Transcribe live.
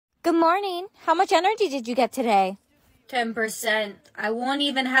Good morning. How much energy did you get today? 10%. I won't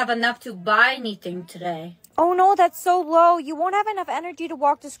even have enough to buy anything today. Oh no, that's so low. You won't have enough energy to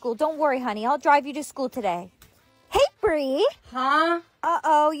walk to school. Don't worry, honey. I'll drive you to school today. Hey, Bree. Huh?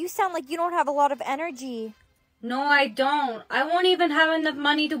 Uh-oh, you sound like you don't have a lot of energy. No, I don't. I won't even have enough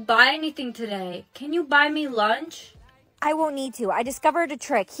money to buy anything today. Can you buy me lunch? I won't need to. I discovered a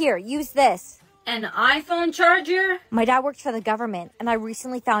trick. Here, use this. An iPhone charger? My dad works for the government, and I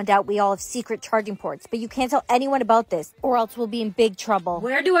recently found out we all have secret charging ports, but you can't tell anyone about this, or else we'll be in big trouble.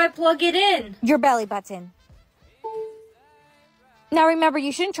 Where do I plug it in? Your belly button. Now remember,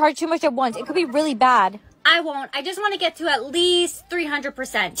 you shouldn't charge too much at once. It could be really bad. I won't. I just want to get to at least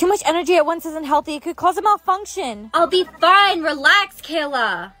 300%. Too much energy at once isn't healthy. It could cause a malfunction. I'll be fine. Relax,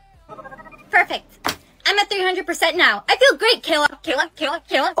 Kayla. Perfect. I'm at 300% now. I feel great, Kayla.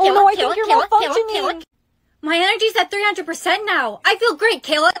 Oh no, I think you're malfunctioning. My energy's at 300% now. I feel great,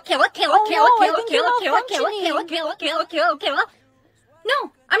 Kayla.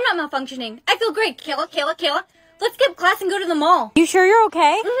 No, I'm not malfunctioning. I feel great, Kayla. Let's skip class and go to the mall. You sure you're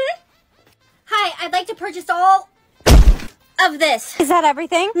okay? Mm-hmm. Hi, I'd like to purchase all of this. Is that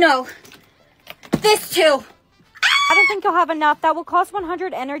everything? No. This too. I don't think you'll have enough. That will cost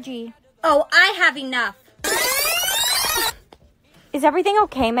 100 energy. Oh, I have enough. Is everything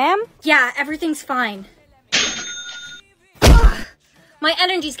okay, ma'am? Yeah, everything's fine. Ugh, my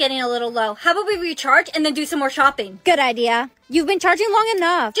energy's getting a little low. How about we recharge and then do some more shopping? Good idea. You've been charging long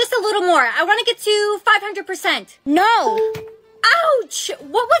enough. Just a little more. I want to get to 500%. No! Ouch!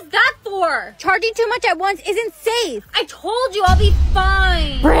 What was that for? Charging too much at once isn't safe. I told you I'll be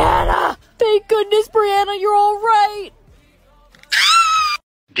fine. Brianna! Thank goodness, Brianna, you're all right.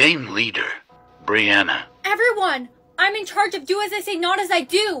 Game leader, Brianna. Everyone, I'm in charge of do as I say, not as I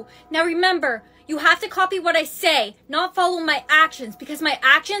do. Now remember, you have to copy what I say, not follow my actions, because my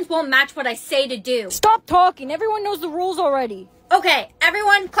actions won't match what I say to do. Stop talking. Everyone knows the rules already. Okay,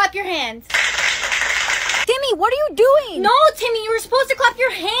 everyone, clap your hands. Timmy, what are you doing? No, Timmy, you were supposed to clap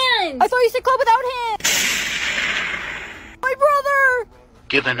your hands. I thought you said clap without hands. My brother!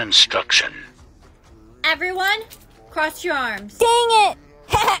 Give an instruction. Everyone, cross your arms. Dang it!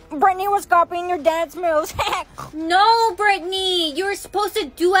 Brittany was copying your dad's moves. No, Brittany, you were supposed to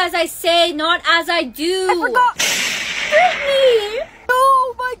do as I say, not as I do. I forgot. Brittany!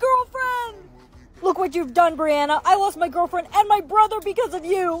 No, my girlfriend! Look what you've done, Brianna. I lost my girlfriend and my brother because of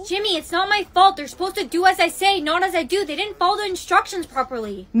you. Jimmy, it's not my fault. They're supposed to do as I say, not as I do. They didn't follow the instructions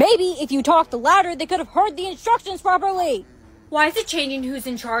properly. Maybe if you talked louder, they could have heard the instructions properly. Why is it changing who's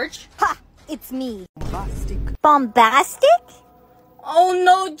in charge? Ha! It's me. Bombastic? Oh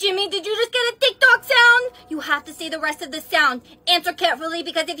no, Jimmy, did you just get a TikTok sound? You have to say the rest of the sound. Answer carefully,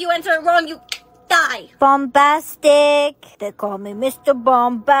 because if you answer it wrong, you die. Bombastic. They call me Mr.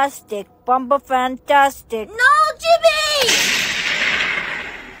 Bombastic. Bomba Fantastic. No, Jimmy!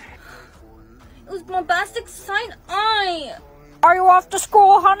 It was Bombastic Sign I. Are you off to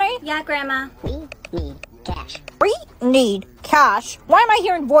school, honey? Yeah, Grandma. We need cash. We need cash? Why am I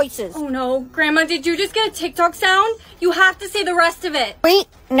hearing voices? Oh no, Grandma, did you just get a TikTok sound? You have to say the rest of it. We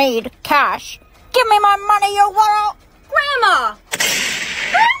need cash. Give me my money, you little... Grandma!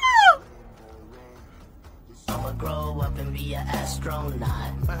 Grandma! I'ma grow up and be an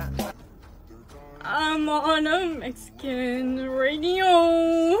astronaut. I'm on a Mexican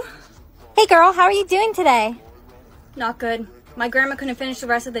radio. Hey girl, how are you doing today? Not good. My grandma couldn't finish the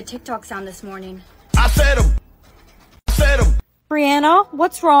rest of the TikTok sound this morning. I fed him. Brianna,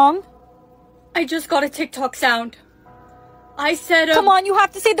 what's wrong? I just got a TikTok sound. I said a... Come on, you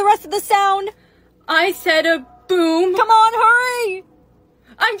have to say the rest of the sound. I said a boom. Come on, hurry.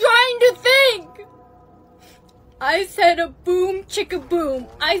 I'm trying to think. I said a boom, chicka boom.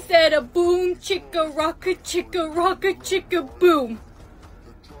 I said a boom, chicka rocka, chicka boom.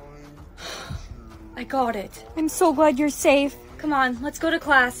 I got it. I'm so glad you're safe. Come on, let's go to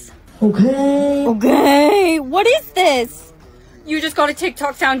class. Okay, what is this? You just got a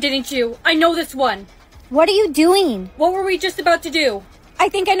TikTok sound, didn't you? I know this one. What are you doing? What were we just about to do? I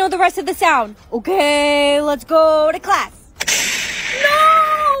think I know the rest of the sound. Okay, let's go to class.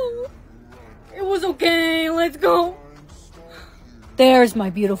 No! It was okay, let's go. There's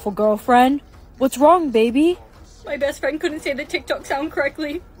my beautiful girlfriend. What's wrong, baby? My best friend couldn't say the TikTok sound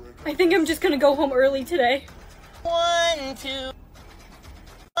correctly. I think I'm just gonna go home early today. 1, 2.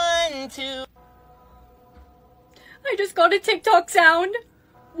 1, 2. I just got a TikTok sound.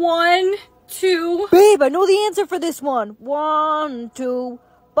 1, 2. Babe, I know the answer for this one. 1, 2.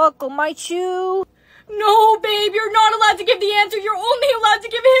 Buckle my shoe. No, babe, you're not allowed to give the answer. You're only allowed to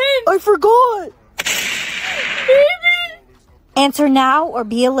give hints. I forgot. Baby. Answer now or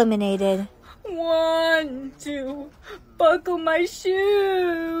be eliminated. 1, 2, buckle my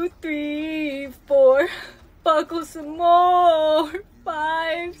shoe. 3, 4, buckle some more.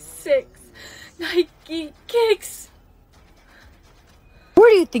 5, 6, Nike kicks.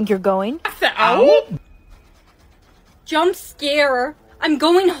 Where do you think you're going? Out? Jump scare. I'm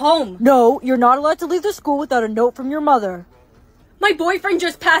going home. No, you're not allowed to leave the school without a note from your mother. My boyfriend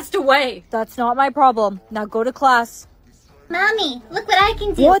just passed away. That's not my problem. Now go to class. Mommy, look what I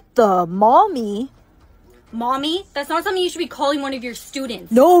can do. What the? Mommy? Mommy? That's not something you should be calling one of your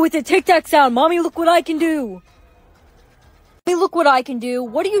students. No, it's a tic-tac sound. Mommy, look what I can do. Mommy, look what I can do.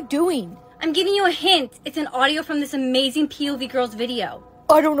 What are you doing? I'm giving you a hint. It's an audio from this amazing POV girl's video.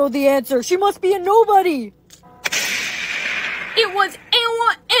 I don't know the answer. She must be a nobody. It was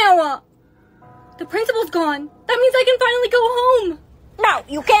Awa. The principal's gone. That means I can finally go home.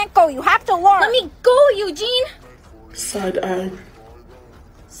 No, you can't go. You have to learn. Let me go, Eugene. Side-eye.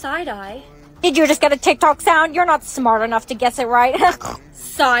 Side-eye? Did you just get a TikTok sound? You're not smart enough to guess it right.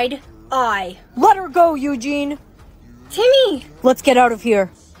 Side-eye. Let her go, Eugene. Timmy! Let's get out of here.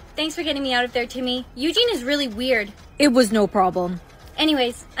 Thanks for getting me out of there, Timmy. Eugene is really weird. It was no problem.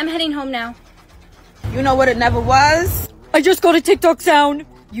 Anyways, I'm heading home now. You know what it never was? I just got a TikTok sound.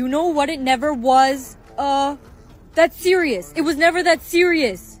 You know what it never was? That's serious. It was never that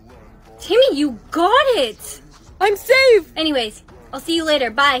serious. Timmy, you got it! I'm safe. Anyways, I'll see you later.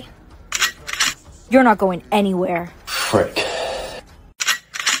 Bye. You're not going anywhere. Frick.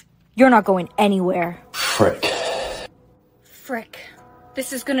 You're not going anywhere. Frick. Frick.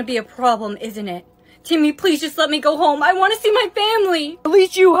 This is gonna be a problem, isn't it? Timmy, please just let me go home. I want to see my family. At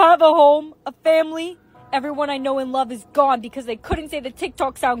least you have a home, a family. Everyone I know and love is gone because they couldn't say the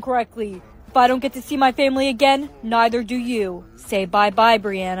TikTok sound correctly. If I don't get to see my family again, neither do you. Say bye-bye,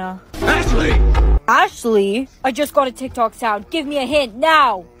 Brianna. Ashley! Ashley? I just got a TikTok sound. Give me a hint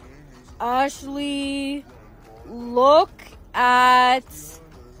now. Ashley, look at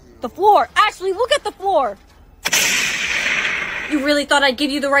the floor. Ashley, look at the floor. You really thought I'd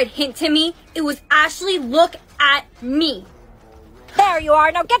give you the right hint, Timmy? It was Ashley, look at me. There you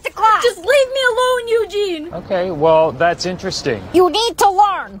are. Now get to class. Just leave me alone, Eugene. Okay, well, that's interesting. You need to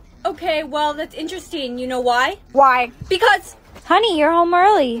learn. Okay, well, that's interesting. You know why? Why? Because... Honey, you're home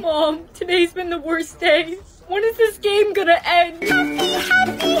early. Mom, today's been the worst day. When is this game gonna end?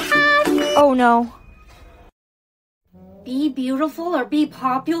 Oh, no. Be beautiful or be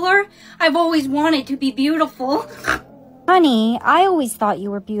popular? I've always wanted to be beautiful. Honey, I always thought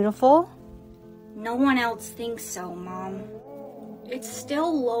you were beautiful. No one else thinks so, Mom. It's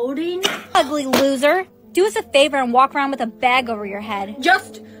still loading. Ugly loser. Do us a favor and walk around with a bag over your head.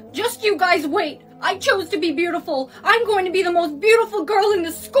 Just you guys wait. I chose to be beautiful. I'm going to be the most beautiful girl in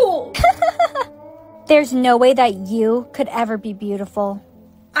the school. There's no way that you could ever be beautiful.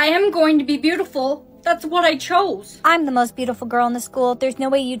 I am going to be beautiful. That's what I chose. I'm the most beautiful girl in the school. There's no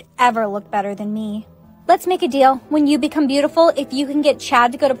way you'd ever look better than me. Let's make a deal. When you become beautiful, if you can get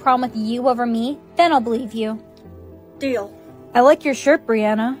Chad to go to prom with you over me, then I'll believe you. Deal. I like your shirt,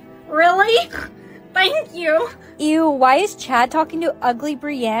 Brianna. Really? Thank you. Ew, why is Chad talking to ugly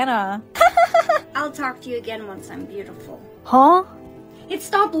Brianna? I'll talk to you again once I'm beautiful. Huh? It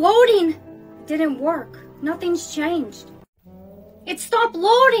stopped loading. It didn't work. Nothing's changed. It stopped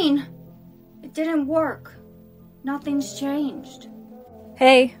loading. It didn't work. Nothing's changed.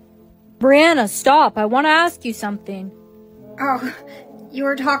 Hey, Brianna, stop. I want to ask you something. Oh, you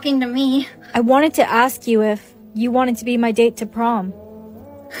were talking to me. I wanted to ask you if you wanted to be my date to prom.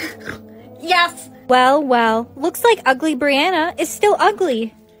 Yes. Well, looks like ugly Brianna is still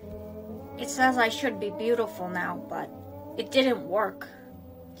ugly. It says I should be beautiful now, but it didn't work.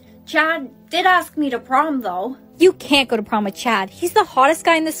 Chad did ask me to prom, though. You can't go to prom with Chad. He's the hottest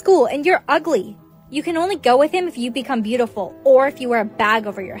guy in the school, and you're ugly. You can only go with him if you become beautiful, or if you wear a bag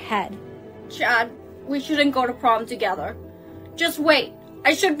over your head. Chad, we shouldn't go to prom together. Just wait.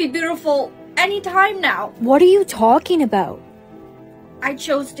 I should be beautiful anytime now. What are you talking about? I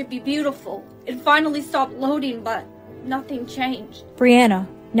chose to be beautiful. It finally stopped loading, but nothing changed. Brianna,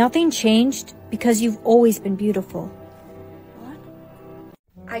 nothing changed because you've always been beautiful. What?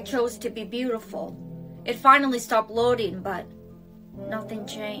 I chose to be beautiful. It finally stopped loading, but nothing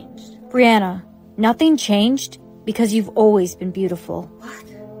changed. Brianna, nothing changed because you've always been beautiful. What?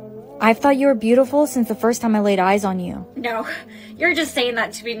 I've thought you were beautiful since the first time I laid eyes on you. No, you're just saying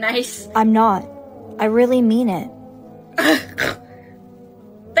that to be nice. I'm not. I really mean it.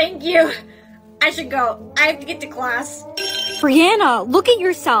 Thank you. I should go. I have to get to class. Brianna, look at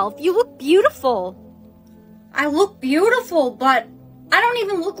yourself. You look beautiful. I look beautiful, but I don't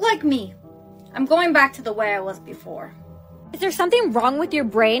even look like me. I'm going back to the way I was before. Is there something wrong with your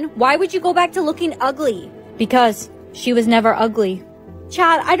brain? Why would you go back to looking ugly? Because she was never ugly.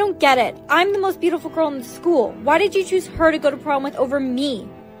 Chad, I don't get it. I'm the most beautiful girl in the school. Why did you choose her to go to prom with over me?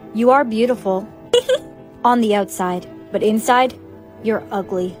 You are beautiful. On the outside. But inside, you're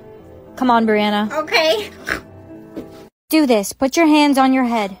ugly. Come on, Brianna. Okay. Do this. Put your hands on your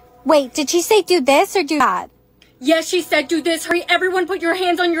head. Wait, did she say do this or do that? Yes, she said do this. Hurry, everyone put your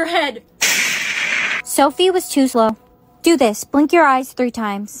hands on your head. Sophie was too slow. Do this. Blink your eyes 3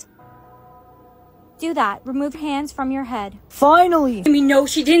 times. Do that. Remove hands from your head. Finally! Timmy, no,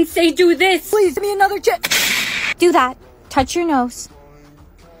 she didn't say do this. Please, give me another chance. Do that. Touch your nose.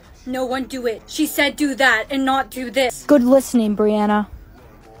 No one do it. She said do that and not do this. Good listening, Brianna.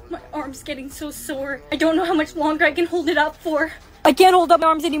 My arm's getting so sore. I don't know how much longer I can hold it up for. I can't hold up my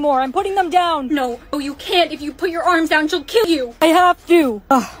arms anymore. I'm putting them down. No, you can't. If you put your arms down, she'll kill you. I have to.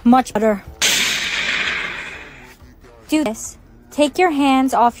 Much better. Do this. Take your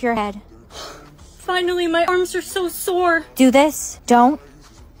hands off your head. Finally, my arms are so sore. Do this. Don't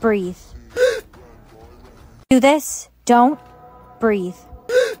breathe. Do this. Don't breathe.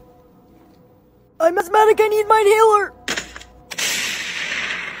 I'm asthmatic. I need my inhaler.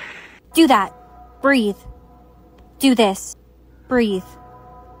 Do that. Breathe. Do this. Breathe.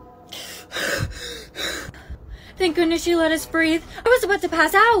 Thank goodness she let us breathe. I was about to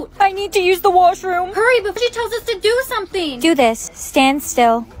pass out. I need to use the washroom. Hurry before she tells us to do something. Do this. Stand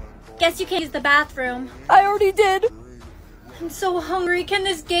still. Guess you can't use the bathroom. I already did. I'm so hungry. Can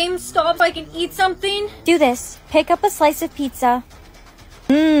this game stop so I can eat something? Do this. Pick up a slice of pizza.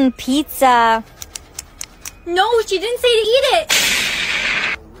 Pizza. No, she didn't say to eat it.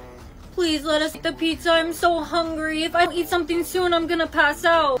 Please let us eat the pizza. I'm so hungry. If I don't eat something soon, I'm gonna pass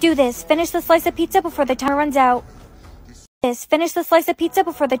out. Do this. Finish the slice of pizza before the timer runs out. Finish the slice of pizza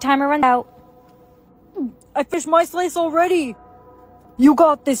before the timer runs out. I finished my slice already. You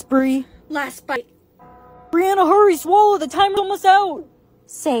got this, Bree. Last bite. Brianna, hurry, swallow. The timer's almost out.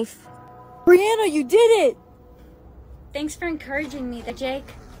 Safe. Brianna, you did it. Thanks for encouraging me there, Jake.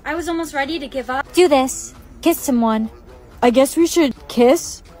 I was almost ready to give up. Do this. Kiss someone. I guess we should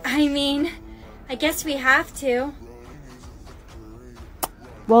kiss. I guess we have to.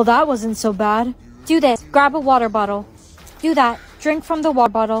 Well, that wasn't so bad. Do this. Grab a water bottle. Do that. Drink from the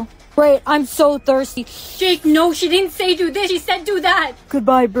water bottle. Great, I'm so thirsty. Jake, no, she didn't say do this. She said do that.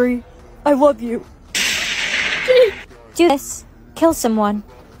 Goodbye, Bree. I love you. Jake. Do this. Kill someone.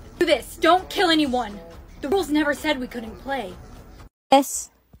 Do this. Don't kill anyone. The rules never said we couldn't play.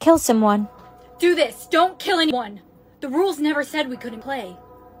 This. Kill someone. Do this. Don't kill anyone. The rules never said we couldn't play.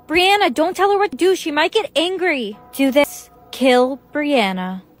 Brianna, don't tell her what to do. She might get angry. Do this. Kill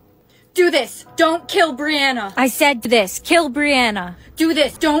Brianna. Do this. Don't kill Brianna. I said do this. Kill Brianna. Do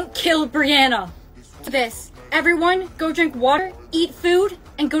this. Don't kill Brianna. Do this. Everyone, go drink water, eat food,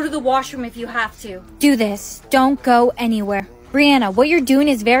 and go to the washroom if you have to. Do this. Don't go anywhere. Brianna, what you're doing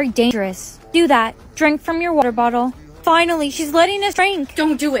is very dangerous. Do that. Drink from your water bottle. Finally, she's letting us drink.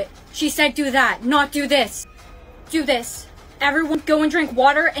 Don't do it. She said do that, not do this. Do this. Everyone go and drink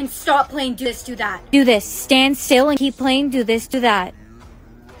water and stop playing do this, do that. Do this. Stand still and keep playing do this, do that.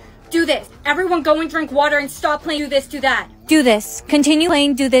 Do this. Everyone go and drink water and stop playing do this, do that. Do this. Continue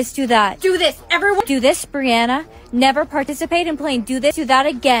playing do this, do that. Do this. Everyone. Do this, Brianna. Never participate in playing do this, do that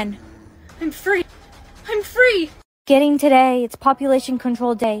again. I'm free. I'm free. Getting today, it's population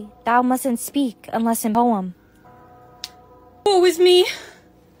control day. Thou mustn't speak unless in poem. Woe is me.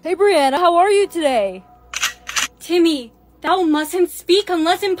 Hey, Brianna, how are you today? Timmy, thou mustn't speak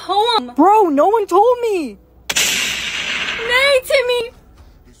unless in poem. Bro, no one told me. Nay, Timmy.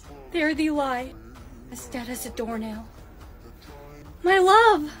 There thee lie, as dead as a doornail. My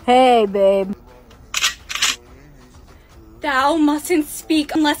love. Hey, babe. Thou mustn't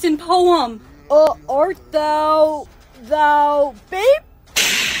speak unless in poem. Art thou, babe?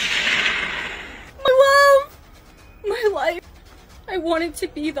 My love. My life. I wanted to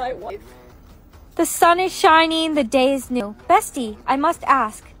be thy wife. The sun is shining, the day is new. Bestie, I must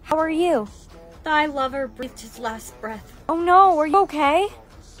ask, how are you? Thy lover breathed his last breath. Oh no, are you okay?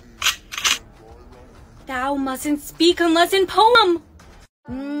 Thou mustn't speak unless in poem.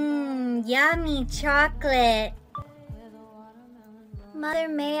 Yummy chocolate. Mother,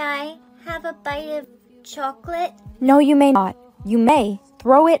 may I have a bite of chocolate? No, you may not. You may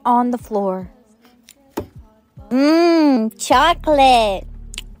throw it on the floor. Chocolate.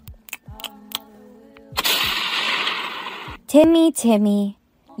 Timmy,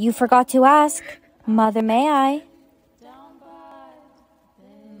 you forgot to ask. Mother, may I?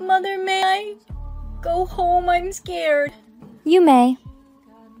 Mother, may I go home? I'm scared. You may.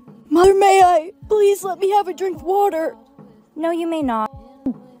 Mother, may I? Please let me have a drink of water. No, you may not.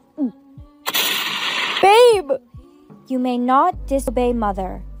 Babe! You may not disobey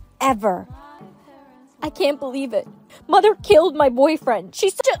Mother. Ever. I can't believe it. Mother killed my boyfriend.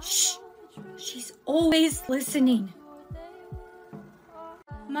 She's such a... Shh! She's always listening.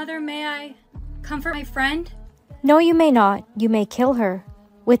 Mother, may I comfort my friend? No, you may not. You may kill her.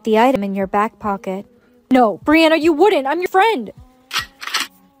 With the item in your back pocket. No, Brianna, you wouldn't. I'm your friend.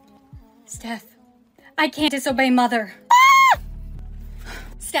 Steph, I can't disobey Mother.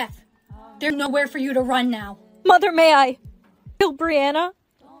 Steph, there's nowhere for you to run now. Mother, may I kill Brianna?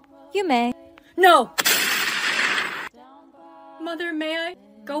 You may. No! Mother, may I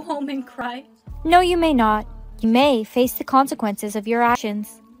go home and cry? No, you may not. You may face the consequences of your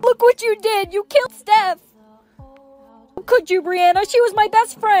actions. Look what you did. You killed Steph. How could you, Brianna? She was my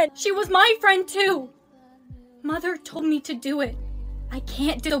best friend. She was my friend too. Mother told me to do it. I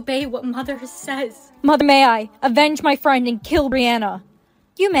can't disobey what Mother says. Mother, may I avenge my friend and kill Brianna?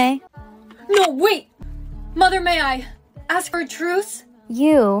 You may. No, wait! Mother, may I ask for a truce?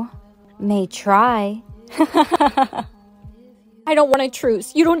 You may try. I don't want a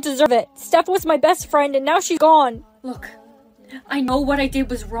truce. You don't deserve it. Steph was my best friend and now she's gone. Look, I know what I did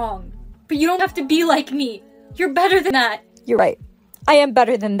was wrong, but you don't have to be like me. You're better than that. You're right. I am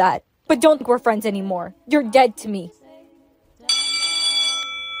better than that. But don't think we're friends anymore. You're dead to me.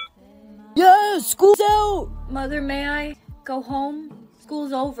 Yeah, school's out. Mother, may I go home?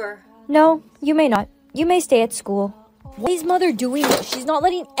 School's over. No, you may not. You may stay at school. Why is Mother doing this? She's not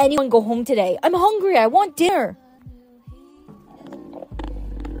letting anyone go home today. I'm hungry. I want dinner.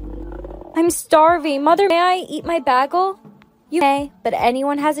 I'm starving. Mother, may I eat my bagel? You may, but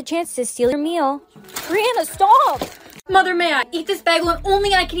anyone has a chance to steal your meal. Brianna, stop! Mother, may I eat this bagel and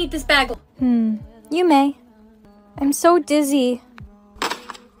only I can eat this bagel? You may. I'm so dizzy.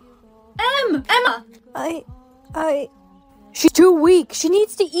 Emma! She's too weak. She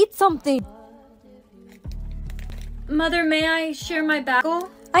needs to eat something. Mother, may I share my bagel?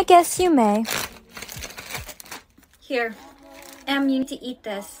 I guess you may. Here. Em, you need to eat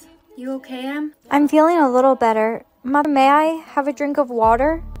this. You okay, Em? I'm feeling a little better. Mother, may I have a drink of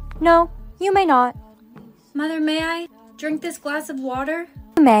water? No, you may not. Mother, may I drink this glass of water?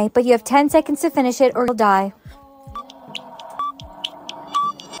 You may, but you have 10 seconds to finish it or you'll die.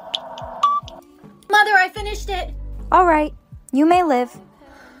 Mother, I finished it! All right, you may live.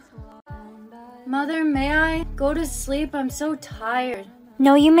 Mother, may I go to sleep? I'm so tired.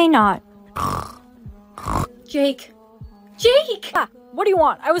 No, you may not. Jake! Jake! Ah, what do you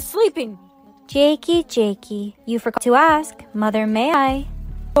want? I was sleeping. Jakey, you forgot to ask. Mother, may I?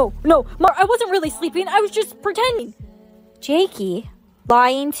 Oh, no, I wasn't really sleeping. I was just pretending. Jakey,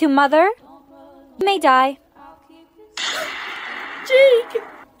 lying to Mother? You may die. Jake!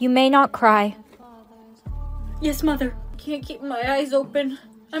 You may not cry. Yes, Mother. I can't keep my eyes open.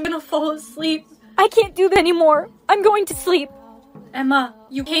 I'm gonna fall asleep. I can't do that anymore. I'm going to sleep. Emma,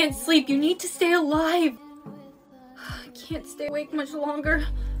 you can't sleep. You need to stay alive. I can't stay awake much longer.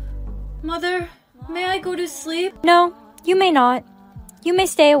 Mother, may I go to sleep? No, you may not. You may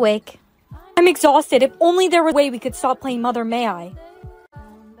stay awake. I'm exhausted. If only there was a way we could stop playing Mother, may I?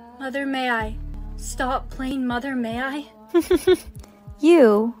 Mother, may I stop playing Mother, may I?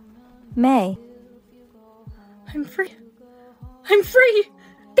 You may. I'm free. I'm free!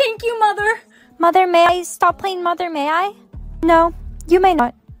 Thank you, Mother! Mother, may I stop playing Mother, may I? No, you may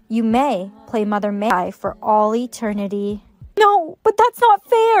not. You may play Mother, may I for all eternity. No, but that's not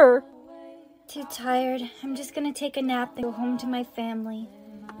fair. Too tired. I'm just gonna take a nap and go home to my family.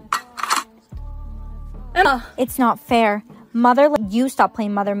 Emma! It's not fair. Mother let you stop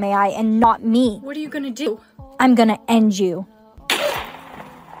playing Mother, may I, and not me. What are you gonna do? I'm gonna end you.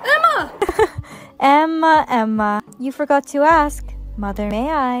 Emma! Emma, you forgot to ask. Mother, may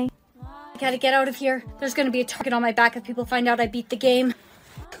I? I gotta get out of here. There's gonna be a target on my back if people find out I beat the game.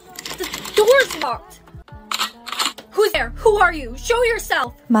 The door's locked! Who's there? Who are you? Show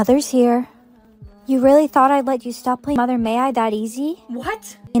yourself! Mother's here. You really thought I'd let you stop playing Mother, may I that easy?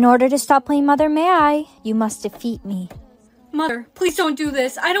 What? In order to stop playing Mother, may I, you must defeat me. Mother, please don't do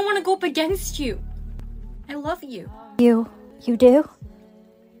this. I don't want to go up against you. I love you. You do?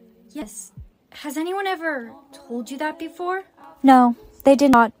 Yes. Has anyone ever told you that before? No, they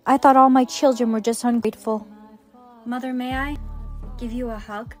did not. I thought all my children were just ungrateful. Mother, may I give you a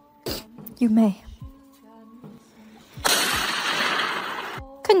hug? You may.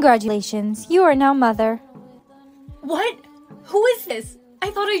 Congratulations, you are now Mother. What? Who is this? I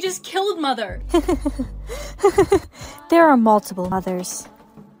thought I just killed Mother. There are multiple mothers.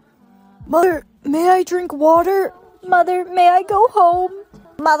 Mother, may I drink water? Mother, may I go home?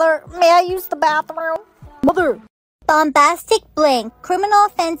 Mother, may I use the bathroom? Mother, Bombastic blank. Criminal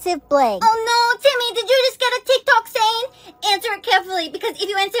offensive blank. Oh no, Timmy, did you just get a TikTok saying? Answer it carefully, because if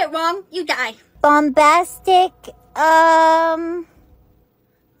you answer it wrong, you die. Bombastic, Timmy,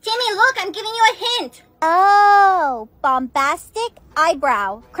 look, I'm giving you a hint. Oh, bombastic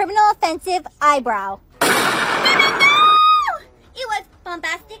eyebrow. Criminal offensive eyebrow. No! It was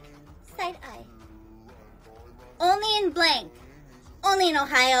bombastic side eye. Only in blank. Only in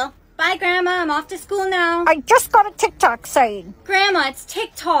Ohio. Bye, Grandma. I'm off to school now. I just got a TikTok saying. Grandma, it's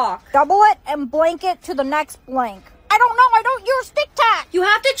TikTok. Double it and blank it to the next blank. I don't know, I don't use TikTok. You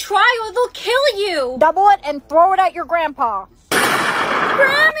have to try or they'll kill you. Double it and throw it at your grandpa.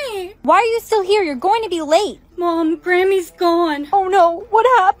 Grammy! Why are you still here? You're going to be late. Mom, Grammy's gone. Oh no, what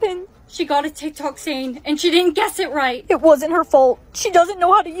happened? She got a TikTok saying and she didn't guess it right. It wasn't her fault. She doesn't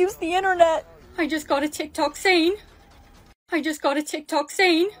know how to use the internet. I just got a TikTok saying.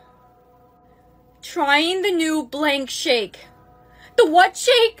 Trying the new blank shake. The what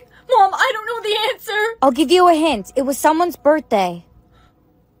shake? Mom, I don't know the answer. I'll give you a hint. It was someone's birthday.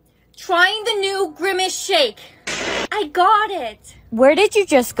 Trying the new grimace shake. I got it. Where did you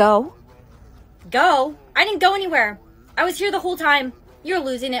just go? Go? I didn't go anywhere. I was here the whole time. You're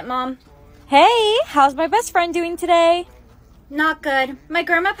losing it, Mom. Hey, how's my best friend doing today? Not good. My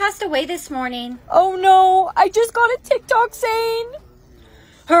grandma passed away this morning. Oh no, I just got a TikTok saying.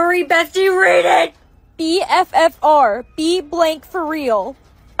 Hurry, Bestie, read it! BFFR, be blank for real.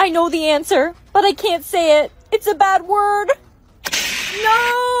 I know the answer, but I can't say it. It's a bad word.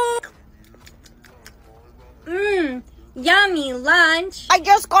 No! Yummy lunch. I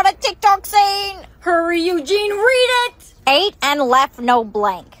just got a TikTok saying. Hurry, Eugene, read it! 8 and left no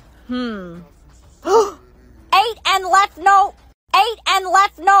blank. 8 and left no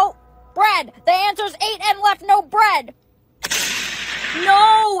bread. The answer's 8 and left no bread.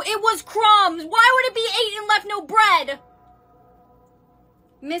 No, it was crumbs. Why would it be 8 and left no bread?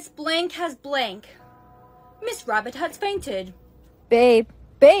 Miss Blank has blank. Miss Rabbit has fainted. Babe,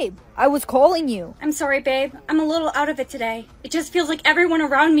 I was calling you. I'm sorry, babe. I'm a little out of it today. It just feels like everyone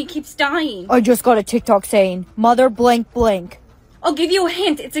around me keeps dying. I just got a TikTok saying, mother blank blank. I'll give you a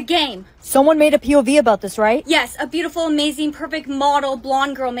hint. It's a game. Someone made a POV about this, right? Yes, a beautiful, amazing, perfect model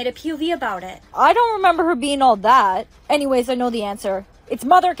blonde girl made a POV about it. I don't remember her being all that. Anyways, I know the answer. It's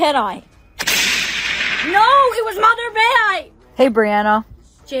Mother Can I. No, it was Mother May I. Hey, Brianna.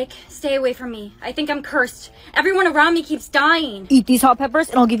 Jake, stay away from me. I think I'm cursed. Everyone around me keeps dying. Eat these hot peppers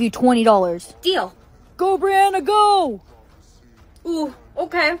and I'll give you $20. Deal. Go, Brianna, go! Ooh,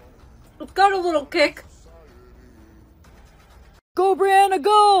 okay. It's got a little kick. Go, Brianna,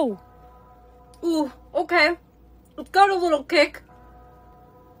 go! Ooh, okay. It's got a little kick.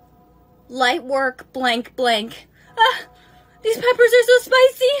 Light work, blank, blank. Ah, these peppers are so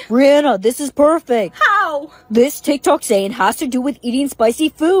spicy. Brianna, this is perfect. How? This TikTok saying has to do with eating spicy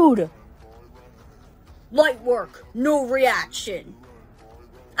food. Light work, no reaction.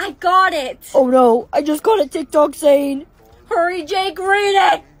 I got it. Oh no, I just got a TikTok saying. Hurry, Jake,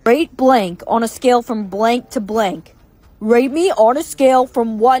 read it. Rate blank on a scale from blank to blank. Rate me on a scale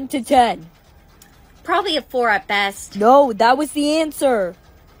from 1 to 10. Probably a 4 at best. No, that was the answer.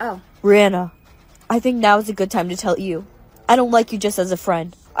 Oh. Brianna, I think now is a good time to tell you. I don't like you just as a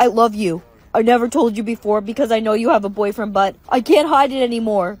friend. I love you. I never told you before because I know you have a boyfriend, but I can't hide it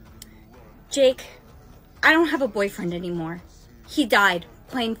anymore. Jake, I don't have a boyfriend anymore. He died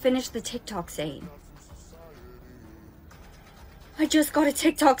playing Finish the TikTok saying. I just got a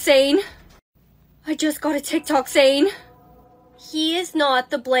TikTok saying. He is not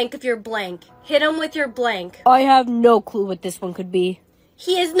the blank of your blank. Hit him with your blank. I have no clue what this one could be.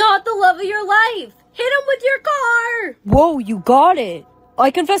 He is not the love of your life. Hit him with your car. Whoa, you got it. I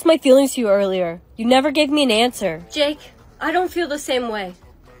confessed my feelings to you earlier. You never gave me an answer. Jake, I don't feel the same way.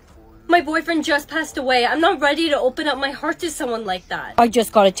 My boyfriend just passed away. I'm not ready to open up my heart to someone like that. I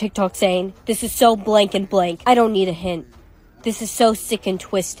just got a TikTok saying, this is so blank and blank. I don't need a hint. This is so sick and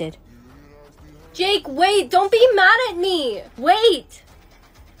twisted. Jake, wait. Don't be mad at me. Wait.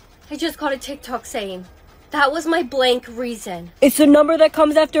 I just got a TikTok saying, that was my blank reason. It's the number that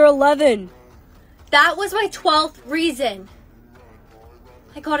comes after 11. That was my 12th reason.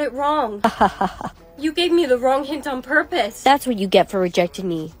 I got it wrong. You gave me the wrong hint on purpose. That's what you get for rejecting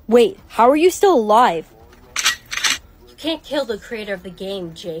me. Wait, how are you still alive? You can't kill the creator of the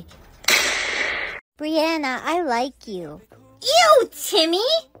game, Jake. Brianna, I like you. Ew, Timmy!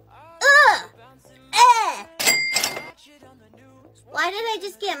 Ugh! Why did I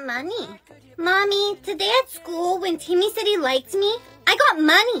just get money? Mommy, today at school, when Timmy said he liked me, I got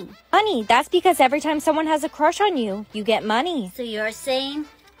money. Honey, that's because every time someone has a crush on you, you get money. So you're saying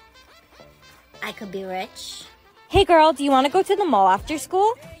I could be rich? Hey girl, do you want to go to the mall after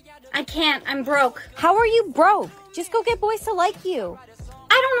school? I can't. I'm broke. How are you broke? Just go get boys to like you.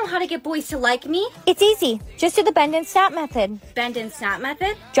 I don't know how to get boys to like me. It's easy. Just do the bend and snap method. Bend and snap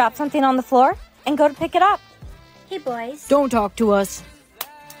method? Drop something on the floor and go to pick it up. Hey, boys. Don't talk to us.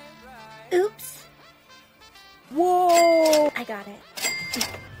 Oops. Whoa! I got it.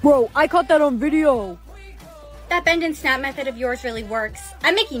 Bro, I caught that on video. That bend and snap method of yours really works.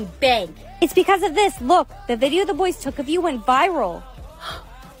 I'm making bank. It's because of this. Look, the video the boys took of you went viral.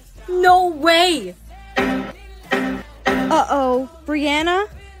 No way! Uh-oh, Brianna?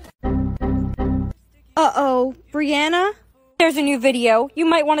 Uh-oh, Brianna? There's a new video. You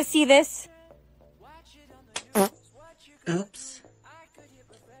might want to see this. Oops.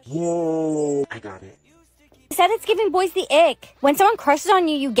 Whoa. I got it. It said it's giving boys the ick. When someone crushes on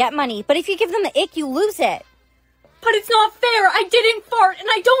you, you get money. But if you give them the ick, you lose it. But it's not fair. I didn't fart, and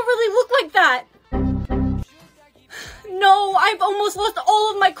I don't really look like that. No, I've almost lost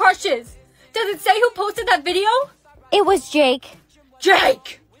all of my crushes. Does it say who posted that video? It was Jake.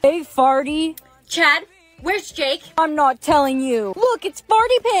 Jake! Hey, Farty. Chad, where's Jake? I'm not telling you. Look, it's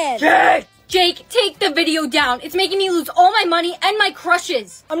Farty Pin. Jake! Jake, take the video down. It's making me lose all my money and my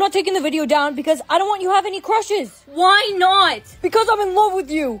crushes. I'm not taking the video down because I don't want you to have any crushes. Why not? Because I'm in love with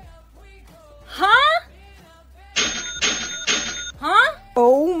you. Huh? Huh?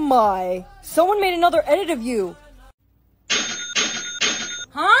 Oh my. Someone made another edit of you.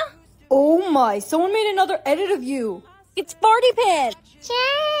 Huh? Oh my, someone made another edit of you. It's Farty Pin.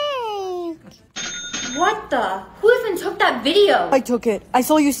 What the? Who even took that video? I took it. I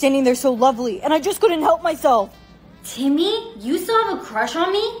saw you standing there so lovely, and I just couldn't help myself. Timmy, you still have a crush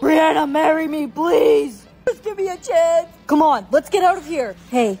on me? Brianna, marry me, please. Just give me a chance. Come on, let's get out of here.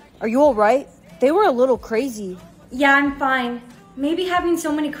 Hey, are you all right? They were a little crazy. Yeah, I'm fine. Maybe having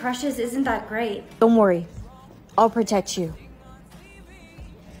so many crushes isn't that great. Don't worry. I'll protect you.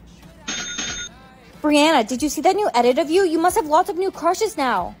 Brianna, did you see that new edit of you? You must have lots of new crushes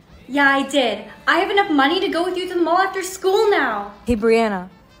now. Yeah, I did. I have enough money to go with you to the mall after school now. Hey, Brianna,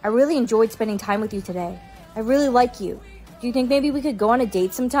 I really enjoyed spending time with you today. I really like you. Do you think maybe we could go on a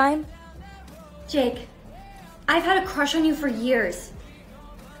date sometime? Jake, I've had a crush on you for years.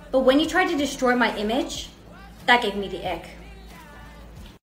 But when you tried to destroy my image, that gave me the ick.